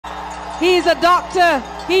He's a doctor.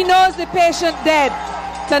 He knows the patient dead.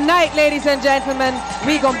 Tonight, ladies and gentlemen,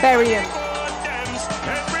 we gonna bury him.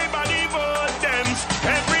 Everybody vote them.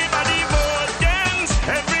 Everybody vote them.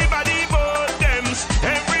 Everybody vote them.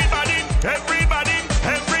 Everybody, everybody,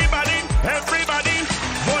 everybody, everybody.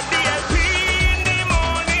 Vote DLP in the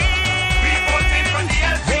morning. We voting for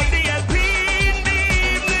DLP. Vote DLP in the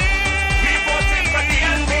evening. We voting for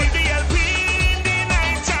DLP. Vote DLP in the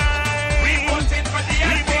night time. We voting for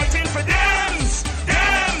DLP. We voting for dems.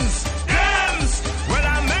 Dems. Dems. Well,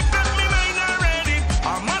 I make up my mind already. I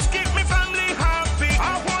must keep my family happy. I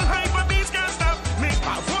won't hyper beast can't stop me.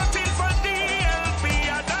 I'm voting for DLP.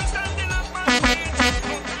 I don't standing up my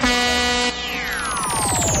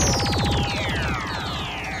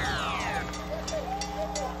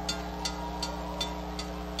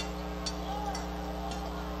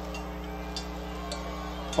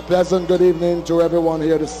A pleasant good evening to everyone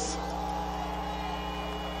here.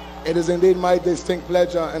 It is indeed my distinct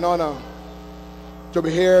pleasure and honor to be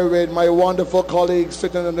here with my wonderful colleagues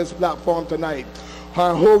sitting on this platform tonight,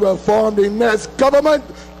 and who will form the next government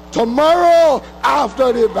tomorrow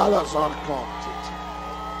after the ballots are counted.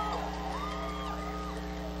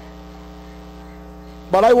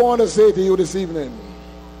 But I want to say to you this evening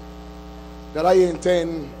that I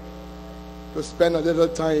intend to spend a little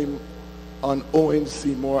time on Owen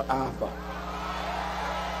Seymour Arthur.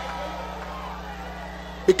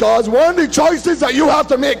 Because one of the choices that you have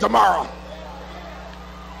to make tomorrow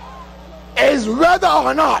is whether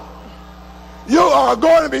or not you are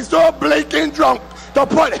going to be so blinking drunk to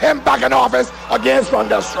put him back in office against Van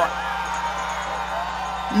der Strohe.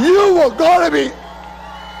 You were going to be...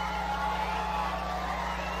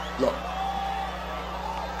 Look.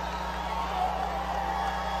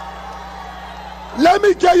 Let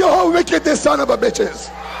me tell you how wicked this son of a bitch is.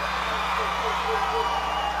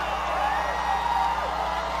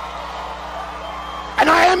 And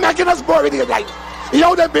I am making us boring with you guys. He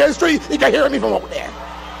out that Bear Street, he can hear me from over there.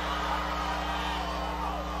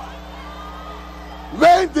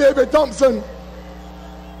 When David Thompson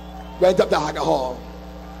went up to Haggard Hall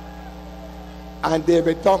and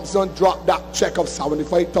David Thompson dropped that check of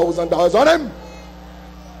 $75,000 on him,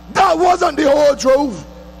 that wasn't the whole truth.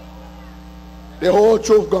 The whole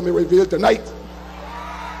truth gonna be revealed tonight.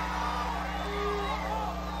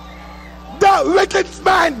 That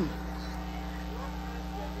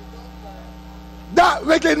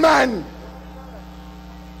wicked man,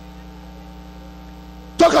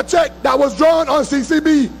 took a check that was drawn on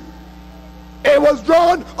CCB. It was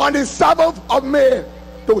drawn on the 7th of May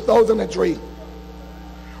 2003.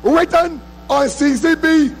 Written on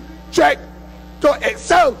CCB check to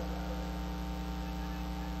itself.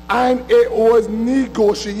 And it was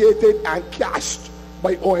negotiated and cashed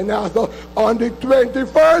by Owen Arthur on the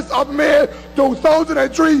 21st of May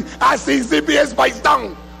 2003 at CCB Spice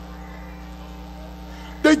Town.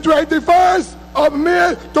 The 21st of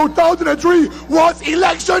May 2003 was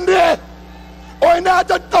election day. Owen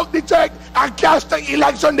Arthur took the check and cashed the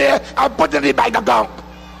election day and put it in the bank account.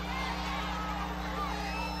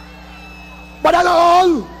 But that's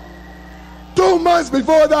all. 2 months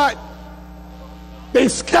before that, the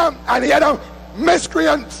scam and the other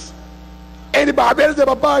miscreants in the Barbados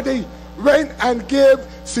Labour Party went and gave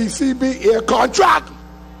CCB a contract,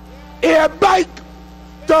 a bike,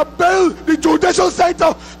 to build the judicial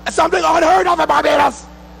center, something unheard of in Barbados.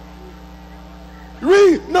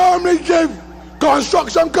 We normally give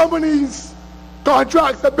construction companies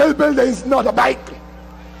contracts to build buildings, not a bike.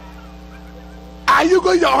 Are you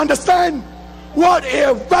going to understand what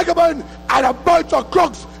a vagabond and a bunch of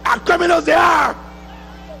crooks and criminals they are?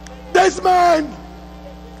 This man,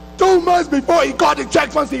 2 months before he got the check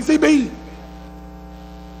from CCB,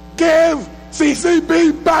 gave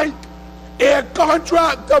CCB Bank a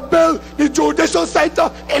contract to build the judicial center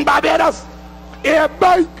in Barbados. A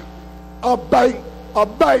bank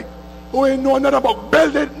who ain't know nothing about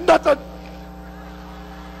building, nothing.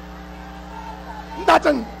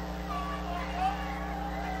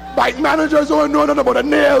 Bank managers who ain't know nothing about a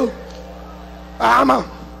nail, a hammer.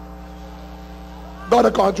 Got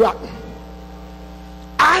a contract.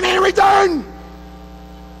 And in return,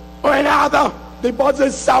 Owen Arthur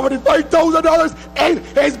deposited $75,000 in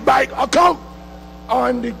his bank account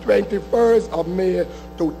on the 21st of May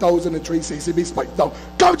 2003 CCB spike down.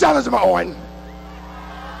 Come challenge me, Owen.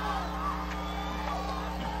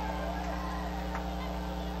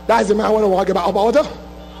 That's the man I want to walk about it.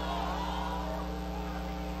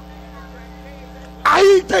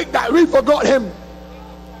 I think that we forgot him.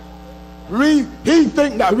 He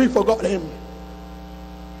think that we forgot him.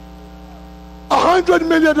 $100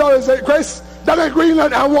 million, Chris. That in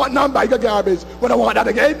Greenland and want none by the garbage. When I want that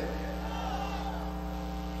again.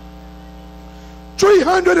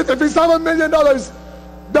 $357 million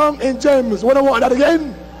down in gems. Wanna want that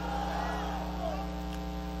again?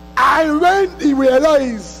 And when he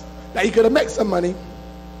realized that he could have made some money,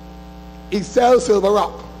 he sells Silver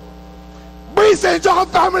Rock. Bree St. John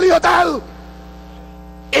Family Hotel.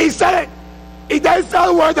 He said it. He then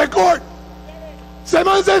sell Worthing Court.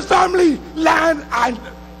 Simmons' family land and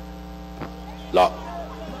look.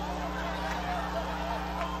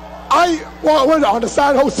 I want to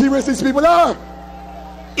understand how serious these people are.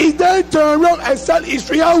 He then turned around and sell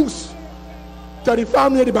History House to the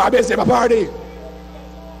family of the Barbados Party.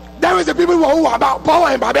 There is the people who are about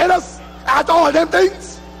power in Barbados at all of them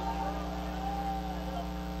things.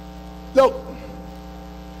 Look,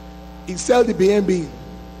 he sell the BNB,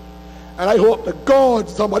 and I hope that God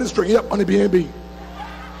somebody's stringing up on the BNB.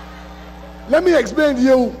 Let me explain to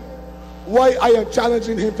you why I am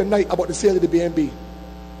challenging him tonight about the sale of the BNB.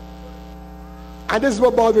 And this is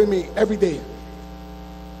what bothering me every day.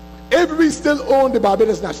 If we still own the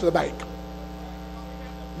Barbados National Bank,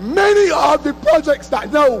 many of the projects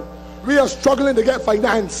that now we are struggling to get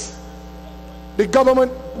finance, the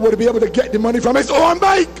government would be able to get the money from its own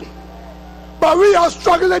bank. But we are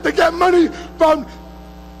struggling to get money from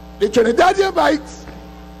the Trinidadian banks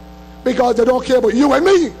because they don't care about you and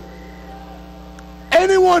me.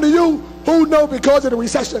 Any one of you who know because of the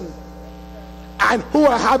recession and who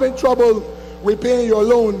are having trouble repaying your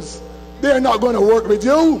loans, they're not going to work with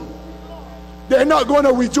you. They're not going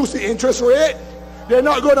to reduce the interest rate. They're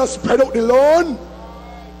not going to spread out the loan.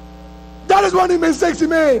 That is one of the mistakes he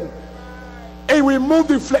made. He removed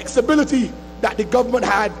the flexibility that the government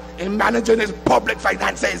had in managing its public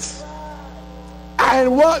finances.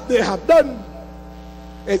 And what they have done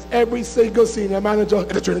is every single senior manager in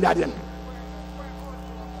the Trinidadian,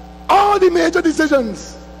 all the major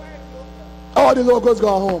decisions, all the locals go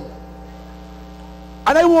home.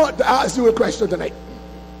 And I want to ask you a question tonight.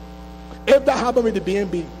 If that happened with the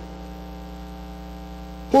BNB,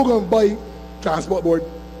 who gonna buy transport board?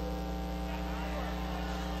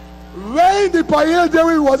 When the Pioneer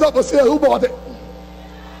Dairy was up for sale, who bought it?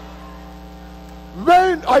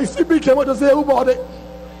 When ICB came out to sale, who bought it?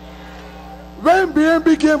 When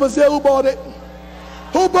BNB came for sale, who bought it?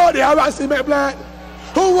 Who bought the Iraq cement plant?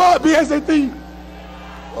 Who bought BSAT?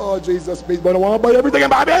 Oh Jesus, please, but I want to buy everything in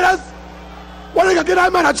Barbados. What are you gonna give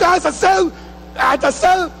that man a chance to sell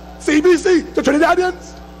CBC to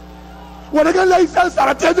Trinidadians? What are you gonna let him sell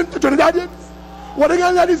Sanitation to Trinidadians? What are you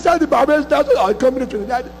gonna let him sell the Barbados National Oil Company to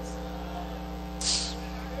Trinidadians?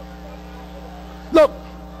 Look,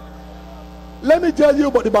 let me tell you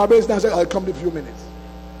about the Barbados National Oil Company in a few minutes.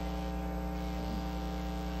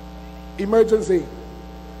 Emergency.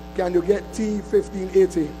 Can you get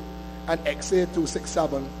T1580 and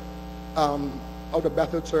XA267 out of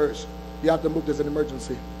Bethel Church? You have to move this in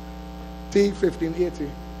emergency. T1580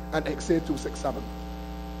 and XA267.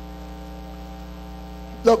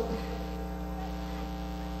 Look,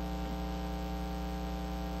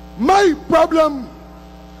 my problem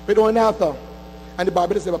with Onatha and the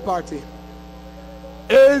Barbados Labour Party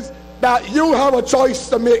is that you have a choice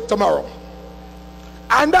to make tomorrow.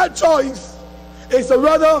 And that choice is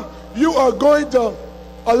whether you are going to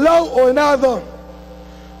allow Onatha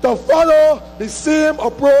to follow the same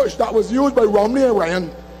approach that was used by Romney and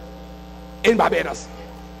Ryan in Barbados.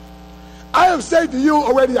 I have said to you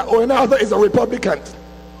already that Onatha is a Republican.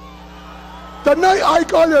 Tonight I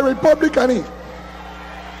call you a Republican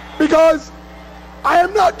because I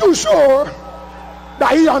am not too sure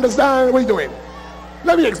that he understands what he's doing.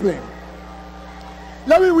 Let me explain.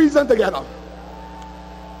 Let me reason together.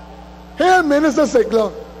 Here Minister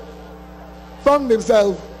Sigler found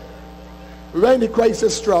himself when the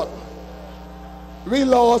crisis struck. We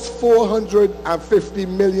lost $450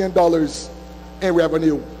 million in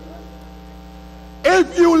revenue.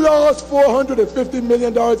 If you lost $450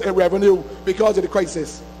 million in revenue because of the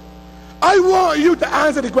crisis, I want you to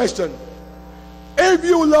answer the question. If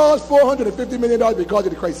you lost $450 million because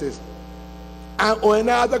of the crisis, and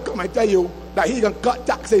Onatha come and tell you that he can cut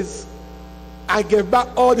taxes and give back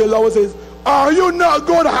all the allowances, are you not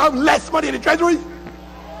going to have less money in the treasury?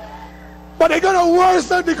 But they're going to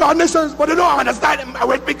worsen the conditions, but they don't understand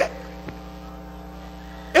arithmetic.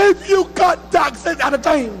 If you cut taxes at a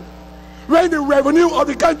time when the revenue of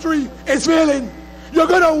the country is failing, you're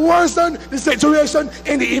going to worsen the situation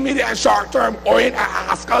in the immediate and short term, or in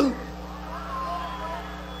Haskell.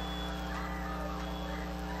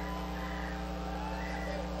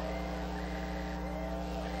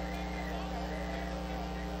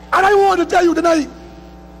 And I want to tell you tonight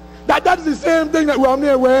that that is the same thing that Romney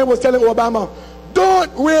and Ryan was telling Obama.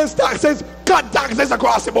 Don't raise taxes, cut taxes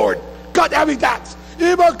across the board. Cut every tax.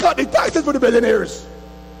 even cut the taxes for the billionaires.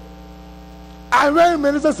 And when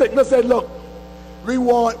Minister Sickner said, look, we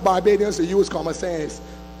want Barbadians to use common sense.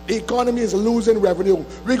 The economy is losing revenue.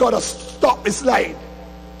 We got to stop the slide.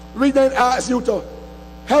 We then ask you to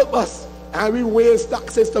help us. And we raise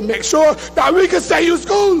taxes to make sure that we can send you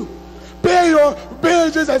school, pay your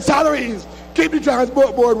wages and salaries, keep the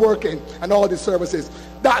transport board working, and all the services.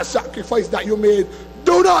 That sacrifice that you made,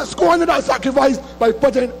 do not squander that sacrifice by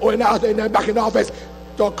putting Oinata and them back in office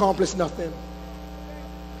to accomplish nothing.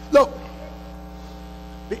 Look,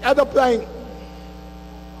 the other plank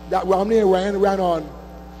that Romney and Ryan ran on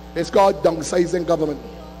is called downsizing government.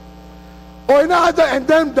 Oinata and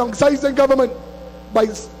them downsizing government by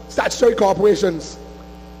statutory corporations,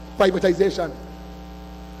 privatization.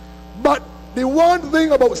 But the one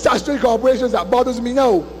thing about statutory corporations that bothers me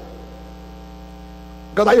now,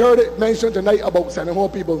 because I heard it mentioned tonight about sending more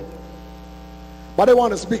people, but I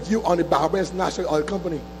want to speak to you on the Barbados National Oil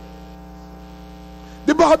Company.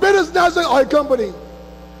 The Barbados National Oil Company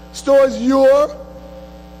stores your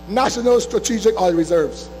national strategic oil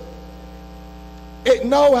reserves. It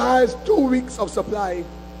now has 2 weeks of supply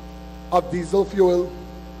of diesel fuel,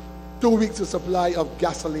 2 weeks of supply of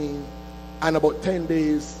gasoline, and about 10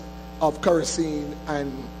 days of kerosene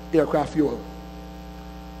and aircraft fuel.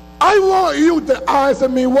 I want you to answer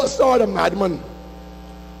me what sort of madman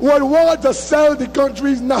would want to sell the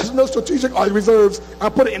country's national strategic oil reserves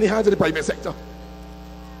and put it in the hands of the private sector.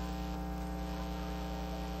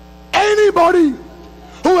 Anybody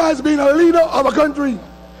who has been a leader of a country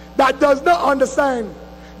that does not understand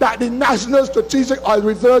that the national strategic oil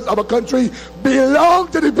reserves of a country belong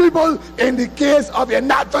to the people in the case of a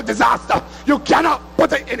natural disaster. You cannot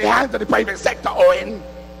put it in the hands of the private sector, Owen.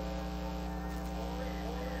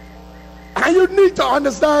 And you need to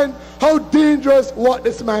understand how dangerous what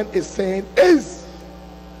this man is saying is.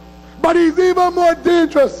 But he's even more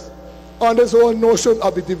dangerous on this whole notion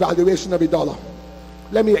of the devaluation of the dollar.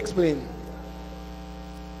 Let me explain.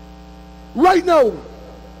 Right now,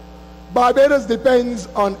 Barbados depends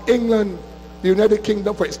on England, the United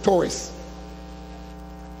Kingdom, for its tourists.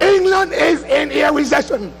 England is in a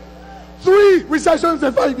recession. 3 recessions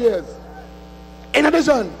in 5 years. In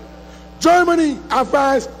addition, Germany and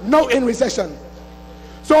France now in recession.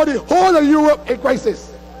 So the whole of Europe in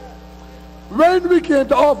crisis. When we came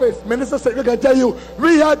to office, Minister Sickner can tell you,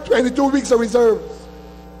 we had 22 weeks of reserves.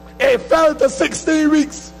 It fell to 16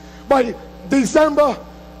 weeks by December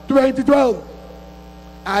 2012.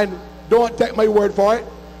 And don't take my word for it.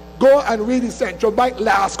 Go and read the Central Bank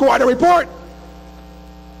last quarter report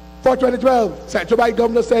for 2012. Central Bank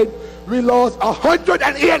governor said we lost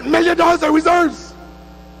 $108 million in reserves.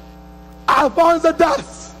 Alfonso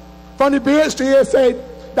Das from the BHTA said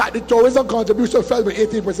that the tourism contribution fell by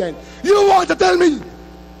 18%. You want to tell me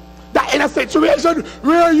that in a situation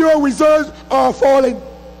where your reserves are falling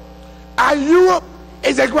and Europe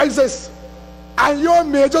is in crisis and your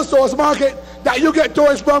major source market that you get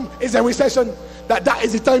tourists from is a recession, that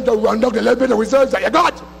is the time to run down the little bit of reserves that you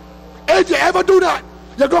got? If you ever do that,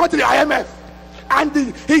 you go to the IMF. And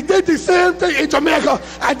he did the same thing in Jamaica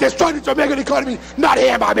and destroyed the Jamaican economy. Not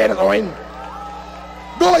here, Barbados, Owen.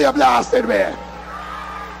 Go, you blasted man.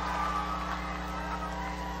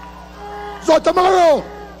 So tomorrow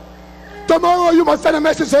you must send a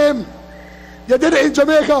message to him. You did it in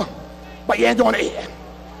Jamaica, but you ain't doing it here.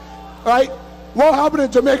 Right? What happened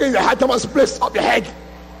in Jamaica is you had too much splits up your head,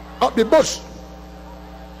 up the bush.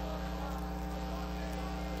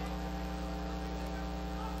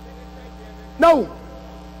 Now,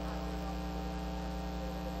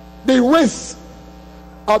 the risk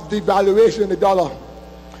of devaluation in the dollar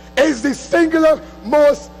is the singular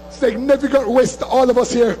most significant risk to all of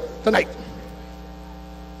us here tonight.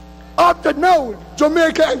 Up to now,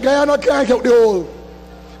 Jamaica and Guyana can't get out the hole.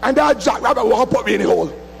 And that jackrabbit won't put me in the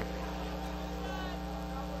hole.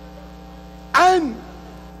 And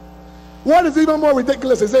what is even more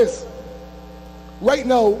ridiculous is this. Right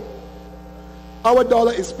now, our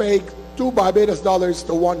dollar is pegged 2 Barbados dollars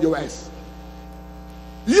to 1 US.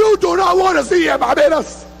 You do not want to see a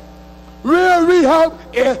Barbados where we have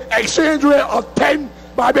an exchange rate of 10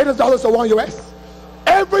 Barbados dollars to 1 US.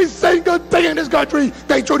 Every single thing in this country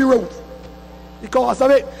going through the roof because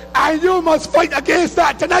of it. And you must fight against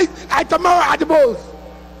that tonight and tomorrow at the polls.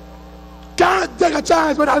 Can't take a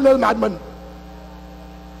chance with that little madman.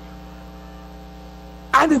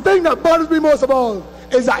 And the thing that bothers me most of all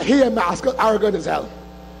is that he and Mascot arrogant as hell.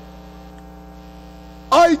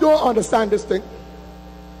 I don't understand this thing.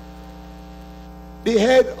 The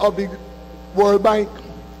head of the World Bank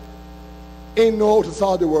ain't know how to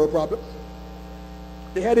solve the world problem.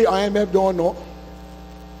 The head of the IMF don't know.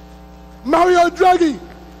 Mario Draghi,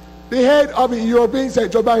 the head of the European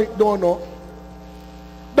Central Bank, don't know.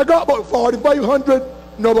 They got about 4,500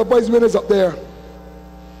 Nobel Prize winners up there.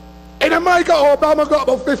 In America, Obama got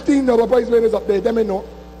about 15 Nobel Prize winners up there, them may know.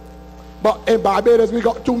 But in Barbados, we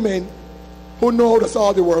got 2 men who know how to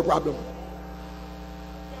solve the world problem.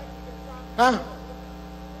 Huh?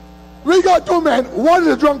 We got 2 men, one is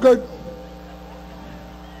a drunkard,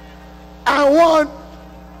 and one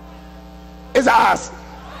is an ass.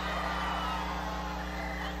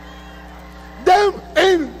 Them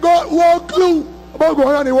ain't got one clue about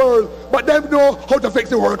going on in the world, but them know how to fix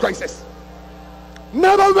the world crisis.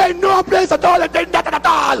 Never went no place at all and did nothing at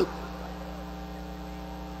all.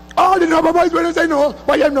 All the Nobel Prize winners say no,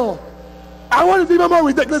 but them know. I want to see more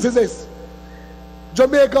ridiculous is this.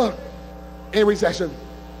 Jamaica in recession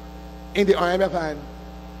in the IMF hand.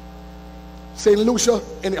 St. Lucia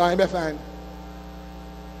in the IMF hand.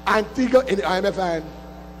 Antigua in the IMF hand.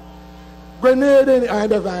 Grenada in the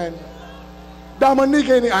IMF hand.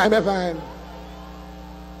 Dominica in the IMF hand.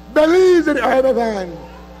 Belize in the IMF hand.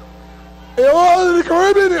 All of the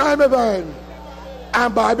Caribbean in the IMF hand.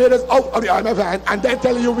 And Barbados out of the IMF hand, and then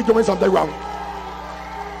telling you we're doing something wrong.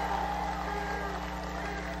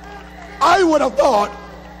 I would have thought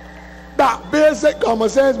that basic common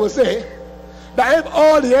sense would say that if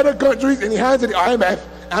all the other countries in the hands of the IMF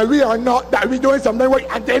and we are not, that we're doing something right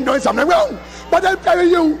and them doing something wrong. But I'm telling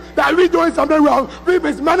you that we're doing something wrong, we're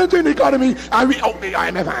mismanaging the economy and we out the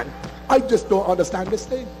IMF hand. I just don't understand this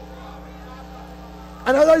thing.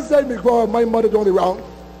 And as I said before, my mother doing it wrong.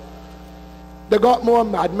 They got more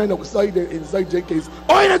madmen outside than inside JK's.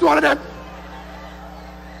 Oh, that's one of them.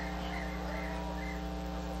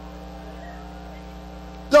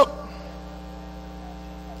 Look,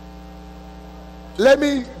 let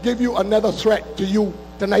me give you another threat to you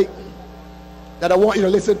tonight that I want you to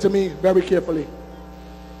listen to me very carefully.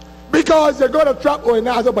 Because you're going to trap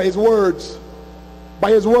Oinaza by his words.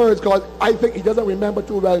 By his words, because I think he doesn't remember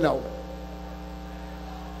too well now.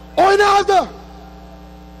 Oinaza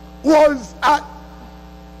was at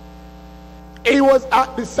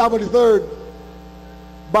the 73rd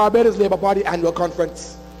Barbados Labour Party annual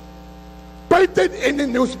conference. Printed in the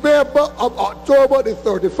newspaper of October the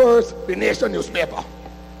 31st, the Nation newspaper,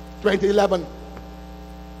 2011.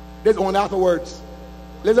 There's Oinaza words.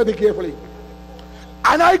 Listen to me carefully.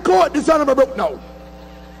 And I quote this son of a book now.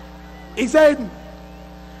 He said,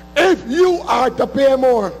 if you are to pay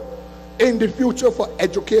more in the future for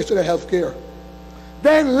education and health care,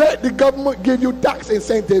 then let the government give you tax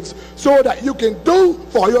incentives so that you can do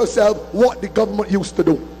for yourself what the government used to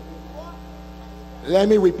do. Let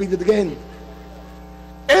me repeat it again.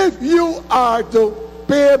 If you are to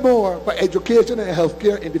pay more for education and health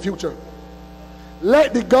care in the future,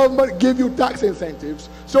 let the government give you tax incentives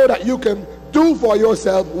so that you can do for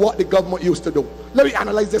yourself what the government used to do. Let me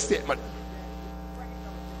analyze this statement.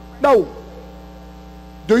 Now,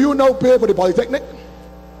 do you now pay for the Polytechnic?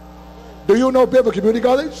 Do you now pay for community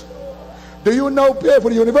college? Do you now pay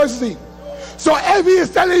for the university? So if he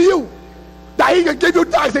is telling you that he can give you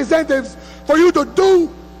tax incentives for you to do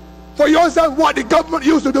for yourself what the government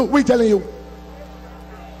used to do, we're telling you.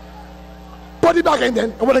 Put it back in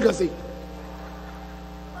then, and what are you going to see?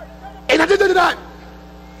 In addition to that,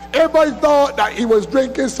 everybody thought that he was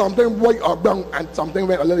drinking something white or brown and something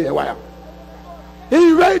went a little haywire.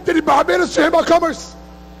 He went to the Barbados Chamber of Commerce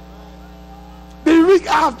the week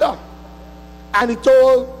after, and he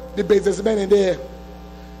told the businessmen in there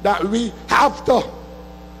that we have to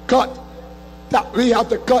cut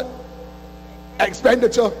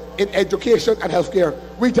expenditure in education and healthcare.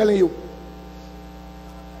 We're telling you.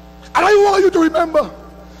 And I want you to remember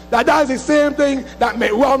that that's the same thing that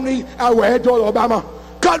Mitt Romney and Wade told Obama.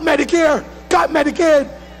 Cut Medicare, cut Medicaid,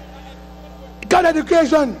 cut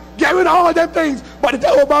education, get rid of all them things. But they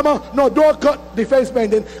tell Obama, no, don't cut defense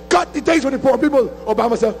spending, cut the things for the poor people.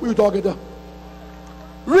 Obama said, who are you talking to?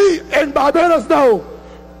 We in Barbados now,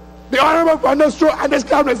 the Honorable Prime Minister and this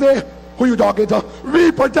cabinet say, who are you talking to?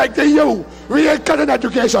 We protecting you. We ain't cutting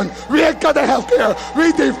education. We ain't cutting health care.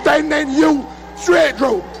 We defending you straight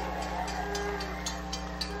through.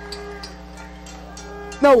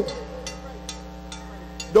 Now,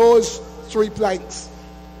 those 3 planks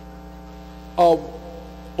of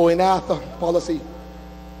Oinaza policy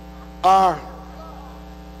are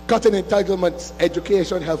cutting entitlements,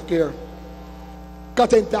 education, health care,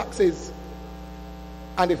 cutting taxes,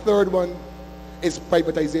 and the third one is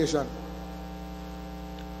privatization.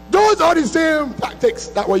 Those are the same tactics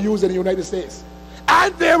that were used in the United States.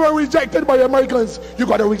 And they were rejected by Americans. You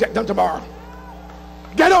got to reject them tomorrow.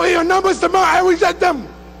 Get out your numbers tomorrow and reject them.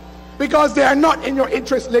 Because they are not in your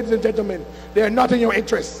interest, ladies and gentlemen. They are not in your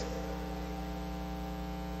interest.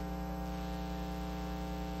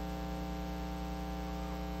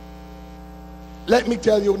 let me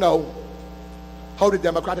tell you now how the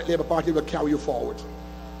Democratic Labour Party will carry you forward.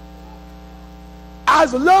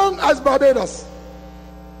 As long as Barbados,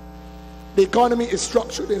 the economy is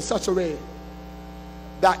structured in such a way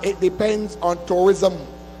that it depends on tourism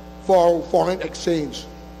for foreign exchange.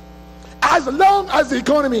 As long as the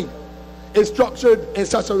economy is structured in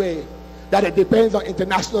such a way that it depends on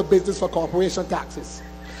international business for corporation taxes.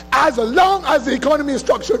 As long as the economy is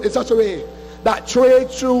structured in such a way that trade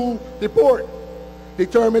through the port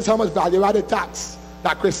determines how much value-added tax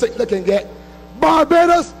that Chris Sickler can get,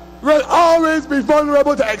 Barbados will always be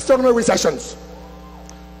vulnerable to external recessions.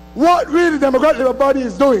 What really the Democratic Labour Party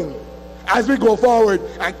is doing as we go forward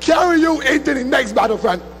and carry you into the next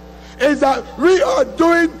battlefront is that we are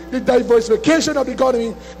doing the diversification of the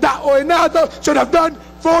economy that Oinata should have done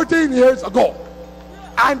 14 years ago.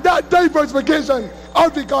 And that diversification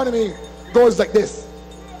of the economy goes like this.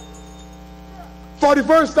 For the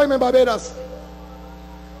first time in Barbados,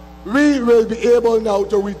 we will be able now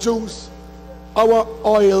to reduce our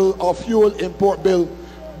oil or fuel import bill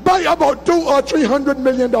by about $200 or $300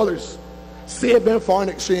 million, saving foreign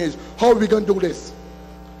exchange. How are we going to do this?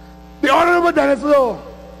 The Honorable Dennis Law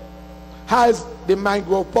has the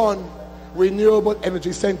Mangrove Pond Renewable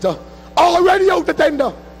Energy Center already out to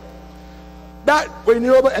tender. That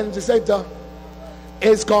renewable energy center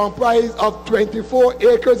is comprised of 24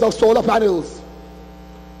 acres of solar panels,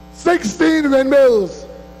 16 windmills,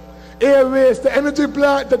 a waste to energy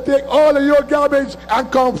plant to take all of your garbage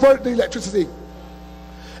and convert the electricity.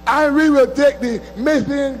 And we will take the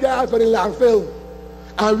methane gas from the landfill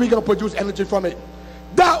and we can produce energy from it.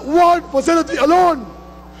 That one facility alone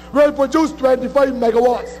will produce 25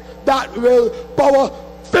 megawatts. That will power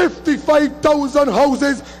 55,000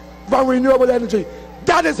 houses from renewable energy.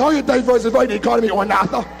 That is how you diversify the economy on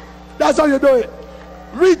NASA. That's how you do it.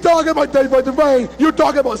 We talking about diversifying, you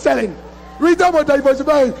talking about selling. We talking about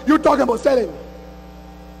diversifying, you talking about selling.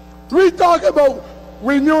 We talking about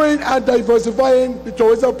renewing and diversifying the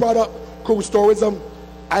tourism product, cruise tourism,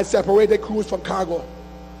 and separated cruise from cargo.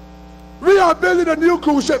 We are building a new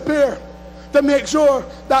cruise ship pier to make sure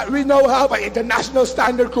that we now have an international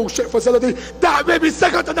standard cruise ship facility that may be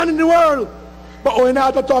second to none in the world. But we're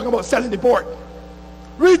not talking about selling the port.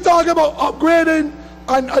 We're talking about upgrading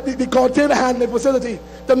and the container handling facility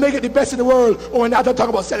to make it the best in the world. We're not talking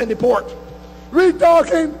about selling the port. We're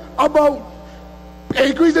talking about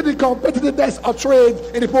increasing the competitiveness of trade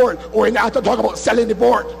in the port. We're not talking about selling the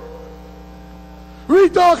port. We're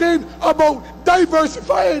talking about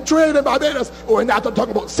diversifying trade in Barbados. We're not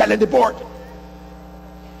talking about selling the port.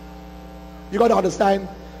 You got to understand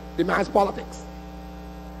the man's politics.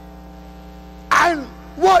 And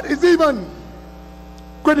what is even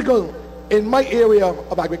critical in my area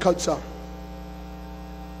of agriculture,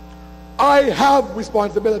 I have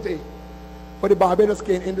responsibility for the Barbados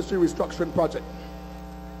cane industry restructuring project.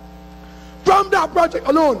 From that project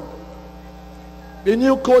alone, the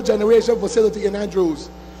new cogeneration facility in Andrews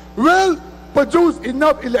will produce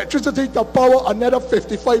enough electricity to power another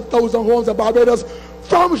 55,000 homes in Barbados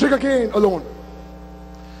from sugarcane alone.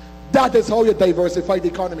 That is how you diversify the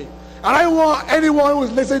economy. And I want anyone who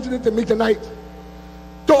is listening to me tonight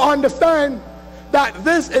to understand that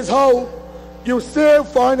this is how you save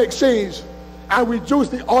foreign exchange and reduce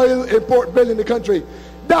the oil import bill in the country.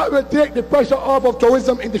 That will take the pressure off of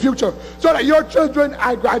tourism in the future so that your children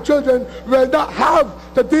and grandchildren will not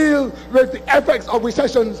have to deal with the effects of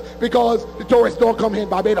recessions because the tourists don't come here in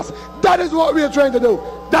Barbados. That is what we are trying to do.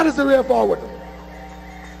 That is the way forward.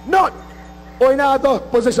 Not or in another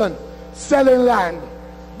position, selling land,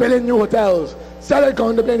 building new hotels, selling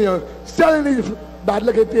condominiums, selling these bad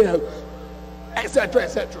looking deals, etc.,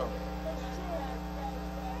 etc.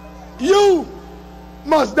 You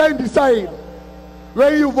must then decide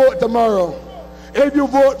when you vote tomorrow, if you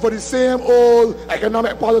vote for the same old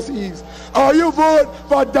economic policies, or you vote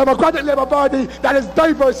for a Democratic Labour Party that is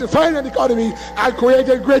diversifying the economy and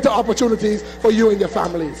creating greater opportunities for you and your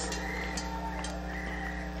families.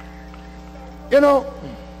 You know,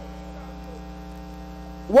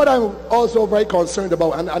 what I'm also very concerned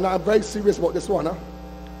about, and I'm very serious about this one,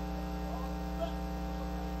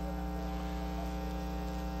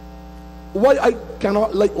 what I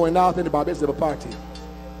cannot like going out in the Barbados Labour Party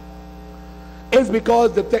is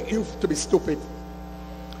because they take you to be stupid.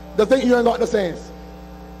 They think you ain't got the sense.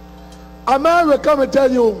 A man will come and tell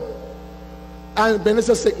you, and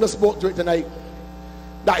Minister Sickler spoke to it tonight,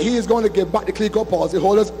 that he is going to give back the Clico policy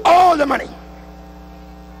holders all the money.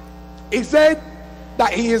 He said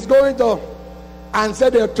that he is going to, and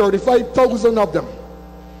said there are 35,000 of them.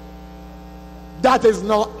 That is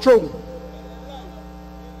not true.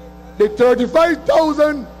 The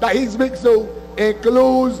 35,000 that he speaks to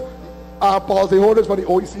includes policyholders for the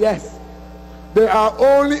OECS. There are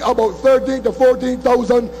only about 13,000 to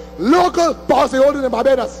 14,000 local policyholders in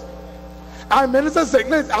Barbados. And Minister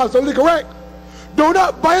Sickness is absolutely correct. Do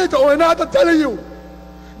not buy into Oenata telling you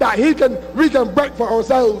that we can break for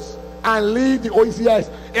ourselves and leave the OECS.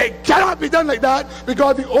 It cannot be done like that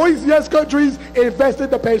because the OECS countries invested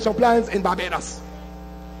the pension plans in Barbados.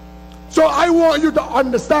 So I want you to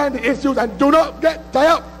understand the issues and do not get tied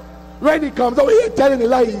up when he comes over here telling the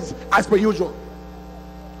lies as per usual.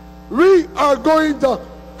 We are going to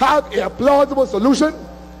have a plausible solution,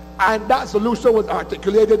 and that solution was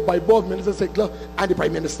articulated by both Minister Sickler and the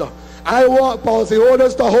Prime Minister. I want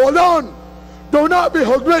policyholders to hold on. Do not be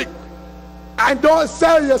hungry, and don't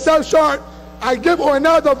sell yourself short and give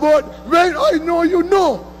another vote when I know you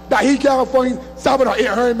know that he can't find $700 or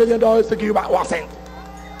 $800 million to give you back 1 cent.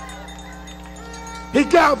 He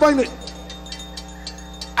can't find it.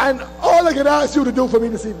 And all I can ask you to do for me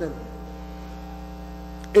this evening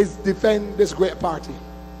is defend this great party.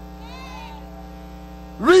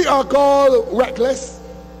 We are called reckless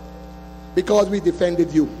because we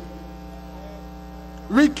defended you.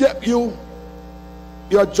 We kept your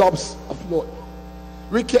jobs afloat.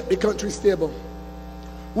 We kept the country stable.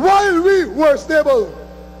 While we were stable,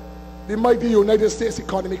 the mighty United States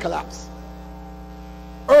economy collapsed.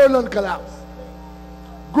 Ireland collapsed.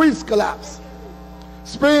 Greece collapsed.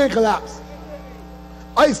 Spain collapsed.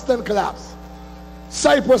 Iceland collapsed.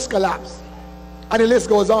 Cyprus collapsed. And the list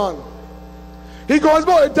goes on. He goes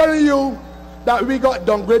about telling you that we got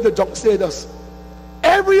downgraded to junk status.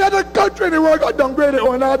 Every other country in the world got downgraded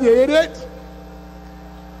or not, you idiot.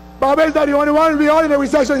 Barbados is not the only one. We are in a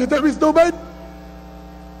recession. You think we stupid?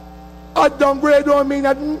 A downgrade don't mean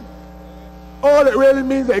nothing. All it really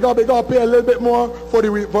means is they got to pay a little bit more for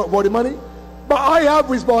the money. But I have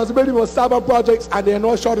responsibility for several projects and they are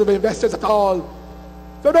not short of investors at all.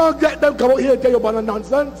 So don't get them come out here and tell you about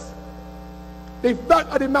nonsense. The fact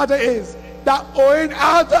of the matter is that Owen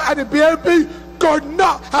Arthur and the DLP could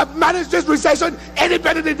not have managed this recession any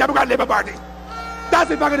better than the Democrat Labour Party. That's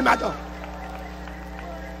the fact of the matter.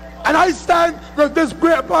 And I stand with this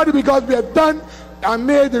great party because we have done and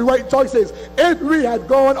made the right choices. If we had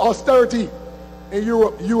gone austerity in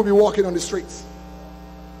Europe, you would be walking on the streets.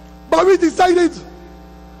 But we decided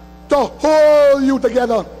to hold you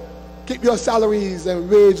together. Keep your salaries and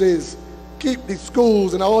wages. Keep the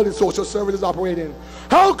schools and all the social services operating.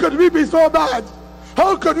 How could we be so bad?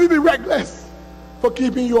 How could we be reckless for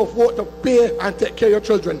keeping you afloat to pay and take care of your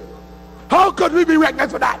children? How could we be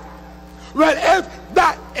reckless for that? Well, if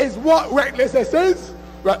that is what recklessness is,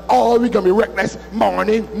 well, all we can be reckless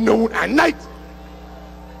morning, noon, and night.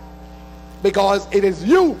 Because it is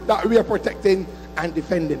you that we are protecting and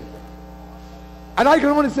defending. And I can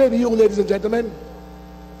only say to you, ladies and gentlemen,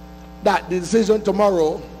 that the decision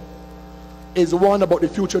tomorrow is one about the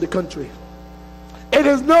future of the country. It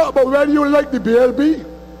is not about whether you like the DLP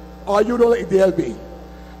or you don't like the DLP.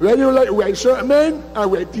 Whether you like red shirt men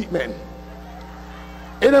and red teeth men.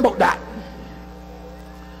 It ain't about that.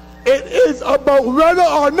 It is about whether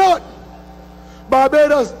or not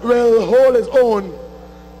Barbados will hold its own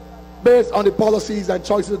based on the policies and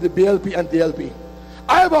choices of the BLP and DLP.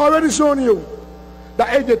 I have already shown you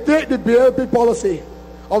that if you take the BLP policy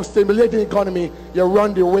of stimulating the economy, you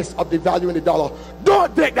run the risk of devaluing the dollar.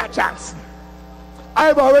 Don't take that chance. I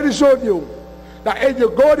have already shown you that if you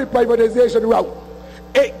go the privatization route,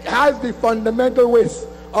 it has the fundamental risk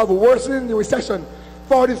of worsening the recession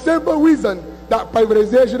for the simple reason that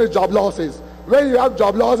privatization is job losses. When you have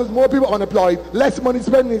job losses, more people are unemployed, less money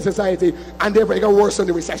spent in society, and therefore it can worsen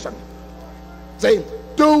the recession. See,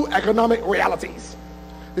 two economic realities.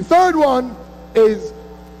 The third one is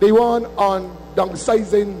the one on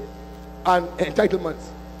downsizing and entitlements.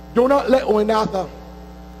 Do not let Oenatha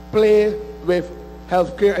play with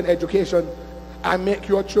healthcare and education and make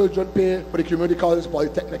your children pay for the community college,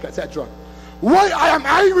 polytechnic, etc. Why I am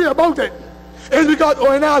angry about it is because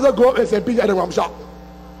Oenatha grew up in St. Peter and Rum Shop.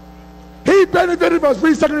 He benefited from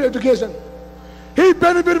free secondary education. He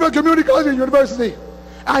benefited from community college and university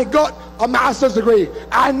and got a master's degree.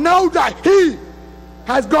 And now that he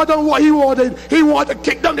has gotten what he wanted to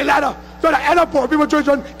kick down the ladder so that other poor people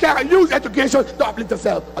children can use education to uplift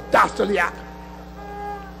themselves. A dastardly act.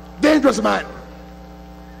 Dangerous man.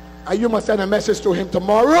 And you must send a message to him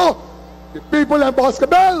tomorrow. The people in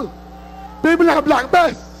Boscobel, people in Black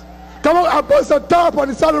Bess, come out and put some tarp on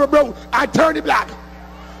the side of the road and turn it black.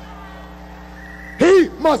 He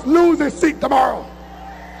must lose his seat tomorrow.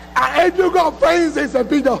 And if you got friends in St.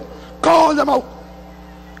 Peter, call them out.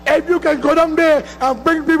 If you can go down there and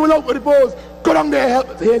bring people out with the polls, go down there and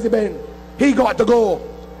help. Here's the man. He got to go.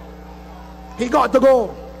 He got to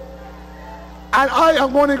go. And I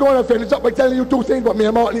am going to go and finish up by telling you two things about me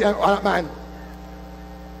and Martley and that man.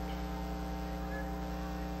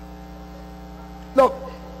 Look,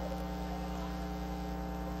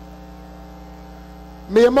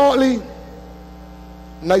 me and Martley,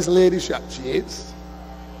 nice lady she is.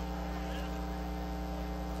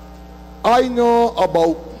 I know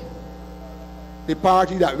about the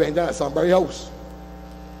party that went down at somebody's house.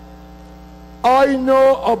 I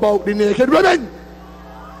know about the naked women.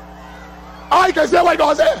 I can say what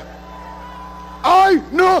God said. I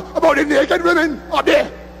know about the naked women up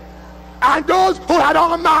there. And those who had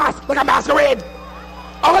on a mask, like a masquerade.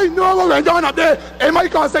 I know what went on up there in my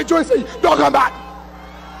constituency. Don't come back.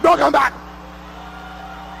 Don't come back.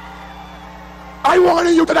 I'm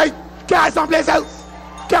warning you tonight. Carry someplace else.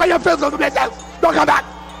 Carry your filth someplace else. Don't come back.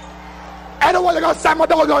 I don't want to go send my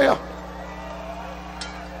dog on here.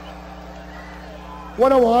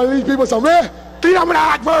 When I want to leave people somewhere, clean up with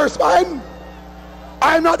that verse, man.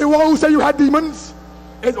 I am not the one who said you had demons.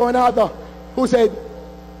 It's another who said,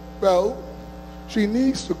 well, she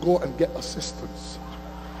needs to go and get assistance.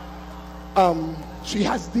 She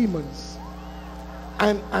has demons.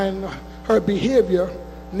 And her behavior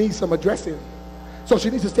needs some addressing. So she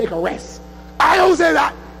needs to take a rest. I don't say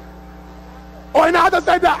that. Or another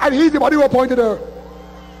said that, and he's the one who appointed her.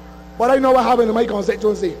 But I know what happened in my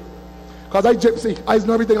constituency. Because I gypsy, I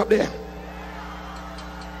know everything up there.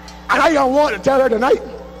 And I don't want to tell her tonight,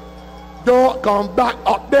 don't come back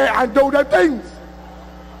up there and do the things.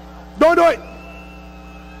 Don't do it.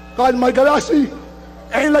 Because my Galashi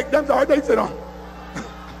ain't like them to her dates, you know.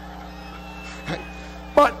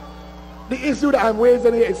 But the issue that I'm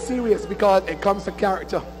raising here is serious because it comes to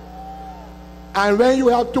character. And when you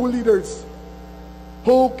have two leaders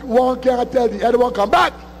who one can't tell the other one come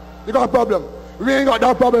back, you got a problem. We ain't got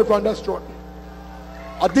that problem from that stroke.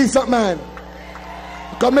 A decent man,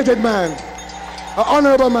 a committed man, an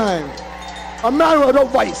honorable man, a man without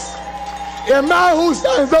vice, a man who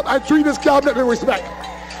stands up and treats his cabinet with respect.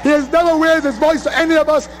 He has never raised his voice to any of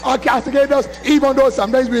us or castigated us, even though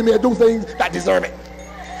sometimes we may do things that deserve it.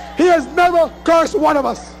 He has never cursed one of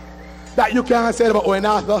us. That you can't say about Owen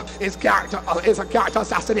Arthur is a character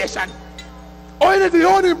assassination. Owen is the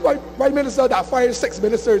only prime minister that fired 6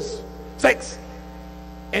 ministers. 6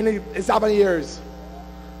 in 7 years.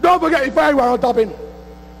 Don't forget he fired one on top in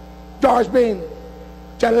George Bain,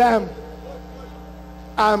 Lam,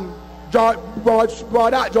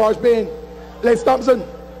 George Bain, Les Thompson,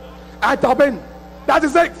 and Toppin. That's the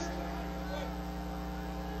 6.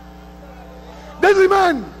 This is the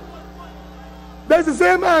man. That's the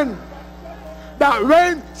same man that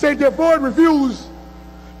when Cynthia Ford refused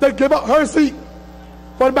to give up her seat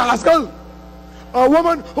for Pascal, a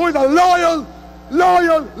woman who is a loyal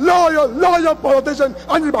politician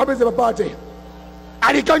under the Progressive Party,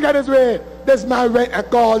 and he can't get his way. This man went and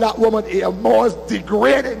called that woman a most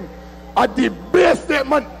degrading, a debased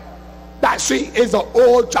statement that she is an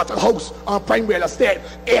old chattel house on Primevale Estate.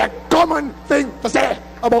 A common thing to say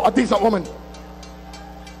about a decent woman.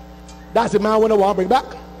 That's the man we don't want to bring back.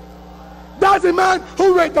 That's the man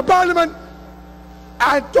who went to Parliament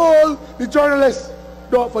and told the journalists,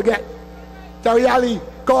 don't forget, Terry Ali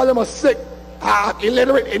called him a sick,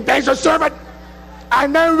 illiterate, indentured servant,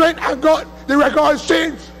 and then went and got the records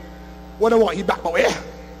changed. We don't want you back over here.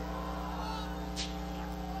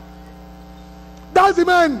 That's the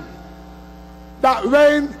man that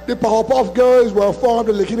when the Powerpuff Girls were formed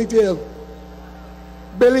in Likini Tail,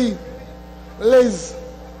 Billy, Liz,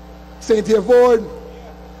 Cynthia Ford,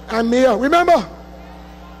 and Mia. Remember?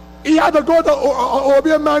 He had to go to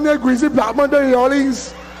Obi man named Greasy Blackman in New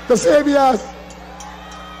Orleans to save his ass.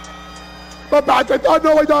 But Patrick don't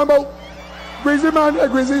know what I'm talking about. Greasy man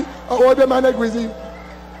named Greasy, or Obi man named Greasy.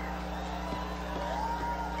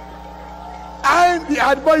 And the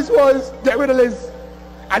advice was, get rid of Liz.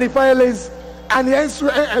 And he fired Liz. And he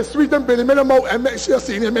sweetened Billy Minimo and make sure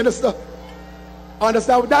senior minister.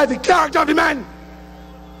 Understand? That is the character of the man.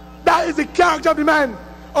 That is the character of the man.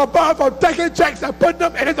 Apart from taking checks and putting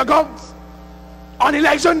them in his accounts on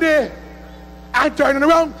election day and turning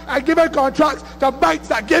around and giving contracts to banks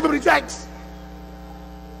that gave him the checks.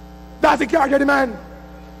 That's the character of the man.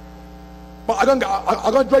 But I'm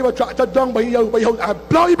going to drive a tractor down by your house and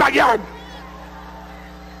blow your backyard.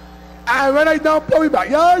 And when I don't blow your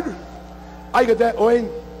backyard, I get that oil,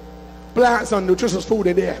 plant some nutritious food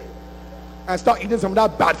in there and start eating some of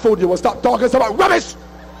that bad food. You will stop talking about rubbish.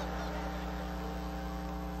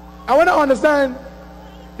 I want to understand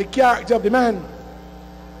the character of the man.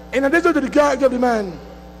 In addition to the character of the man,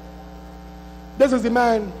 this is the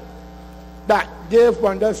man that gave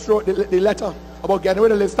Van der Stroke the letter about getting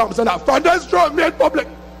rid of Liz Thompson. That thunderstroke made public.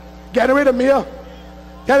 Getting rid of Mayor.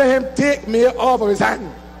 Telling him take Mayor off of his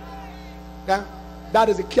hand. Yeah? That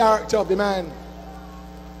is the character of the man.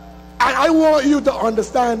 And I want you to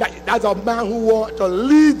understand that that's a man who wants to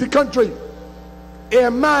lead the country. A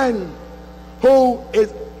man who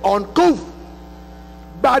is uncouth,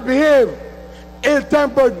 bad behaved,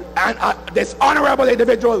 ill-tempered, and a dishonorable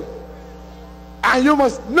individual. And you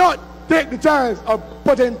must not take the chance of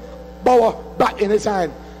putting power back in his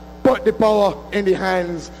hand. Put the power in the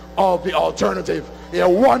hands of the alternative. A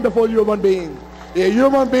wonderful human being. A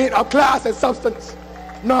human being of class and substance.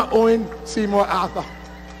 Not Owen Seymour Arthur.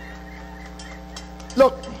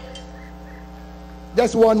 Look,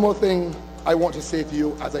 just one more thing I want to say to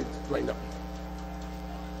you as I wind up.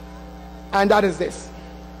 And that is this.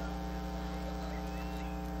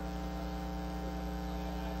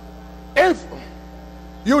 If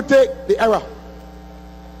you take the error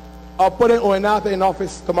of putting Owen Arthur in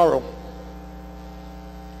office tomorrow,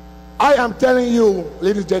 I am telling you,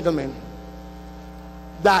 ladies and gentlemen,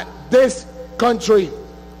 that this country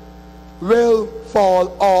will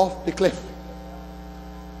fall off the cliff.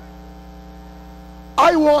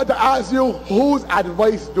 I want to ask you, whose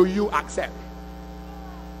advice do you accept?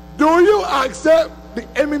 Do you accept the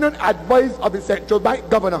eminent advice of the central bank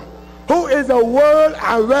governor, who is a world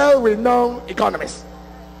and well-renowned economist?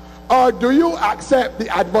 Or do you accept the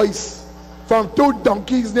advice from two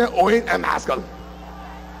donkeys named Owen and Maskell?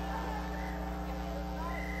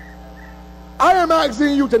 I am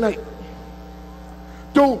asking you tonight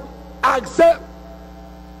to accept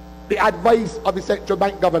the advice of the central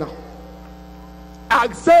bank governor.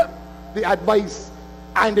 Accept the advice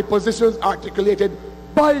and the positions articulated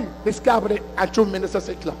by this cabinet and through Minister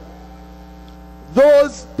Sickler.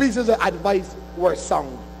 Those pieces of advice were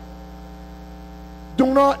sound. Do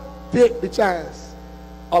not take the chance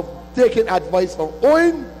of taking advice from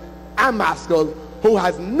Owen and Maskell, who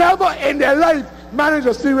has never in their life managed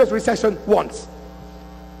a serious recession once.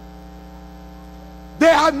 They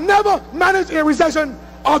have never managed a recession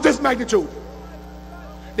of this magnitude.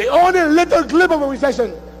 The only little glimpse of a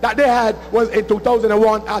recession that they had was in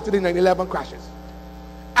 2001 after the 9/11 crashes.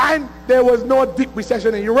 And there was no deep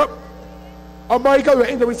recession in Europe. America were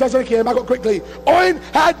in the recession, came back up quickly. Owen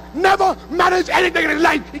had never managed anything in his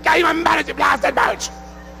life. He can't even manage the blasted marriage.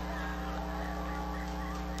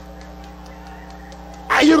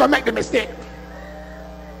 And you're going to make the mistake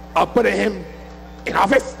of putting him in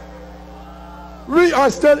office. We are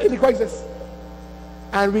still in the crisis.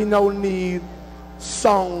 And we now need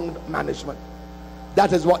sound management.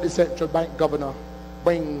 That is what the central bank governor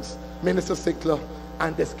brings Minister Sickler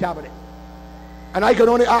and this cabinet. And I can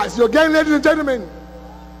only ask you again, ladies and gentlemen,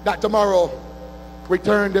 that tomorrow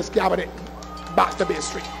return this cabinet back to Bay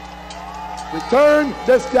Street. Return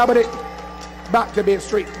this cabinet back to Bay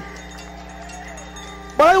Street.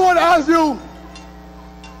 But I want to ask you,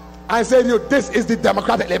 I say to you, this is the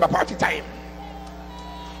Democratic Labour Party time.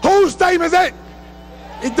 Whose time is it?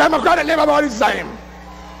 The Democratic Labour Party's time.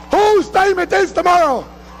 Whose time it is tomorrow?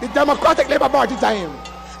 The Democratic Labour Party time.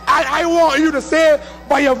 And I want you to say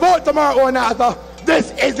by your vote tomorrow, Owen Arthur,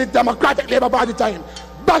 this is the Democratic Labour Party time.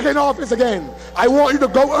 Back in office again. I want you to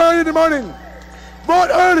go early in the morning. Vote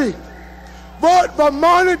early. Vote from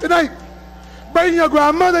morning to night. Bring your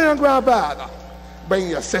grandmother and your grandfather. Bring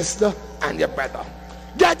your sister and your brother.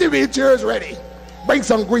 Get the wheelchairs ready. Bring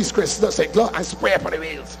some grease, Mr. Sickler, and spray up on the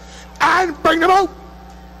wheels. And bring them out.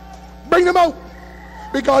 Bring them out.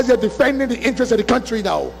 Because you're defending the interests of the country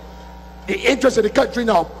now. The interests of the country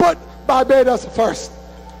now. Put Barbados first.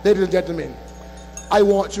 Ladies and gentlemen, I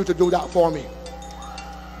want you to do that for me.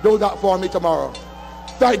 Do that for me tomorrow.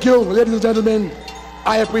 Thank you, ladies and gentlemen.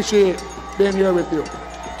 I appreciate being here with you.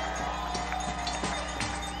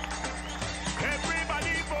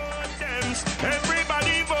 Everybody vote Dems.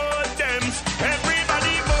 Everybody vote Dems.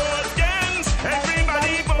 Everybody vote Dems.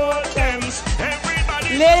 Everybody vote Dems.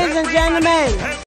 Everybody. Ladies and gentlemen.